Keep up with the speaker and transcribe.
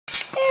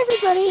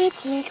everybody,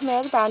 it's me,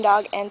 Chimaira the brown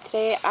dog, and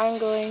today I'm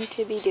going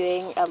to be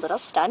doing a little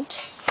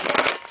stunt.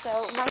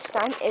 So my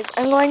stunt is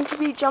I'm going to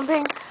be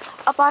jumping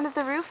up onto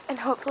the roof and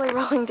hopefully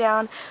rolling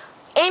down,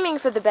 aiming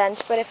for the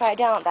bench, but if I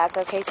don't, that's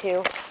okay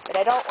too. But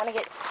I don't want to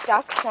get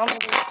stuck, so I'm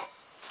going to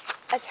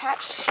be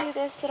attached to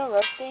this little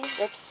rope thing.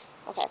 Oops,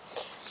 okay,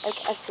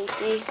 like a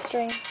safety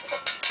string.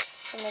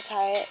 I'm going to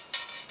tie it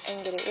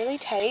and get it really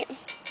tight.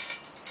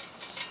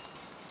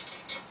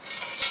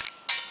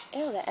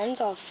 Ew, the end's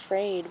all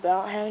frayed, but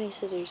I don't have any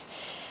scissors.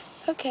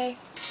 Okay,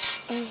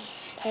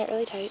 tie it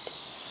really tight.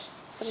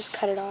 I'll just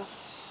cut it off.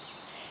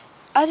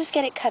 I'll just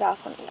get it cut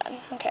off when I'm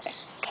done. Okay,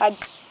 tight.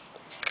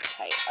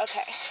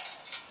 Okay.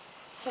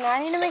 So now I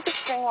need to make the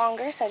string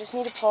longer, so I just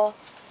need to pull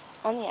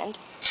on the end.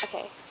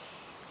 Okay,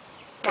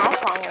 now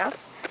it's long enough.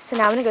 So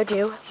now I'm gonna go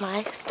do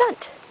my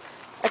stunt.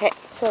 Okay,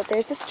 so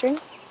there's the string.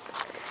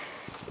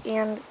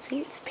 And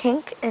see, it's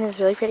pink and it's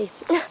really pretty.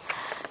 And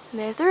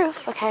there's the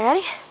roof. Okay,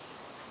 ready?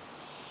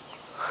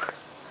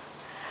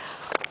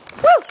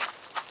 Woo!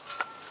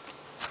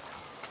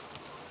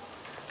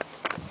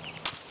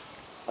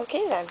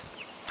 Okay then.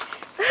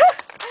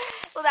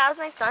 Well, that was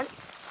my stunt.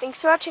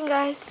 Thanks for watching,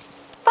 guys.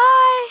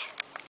 Bye!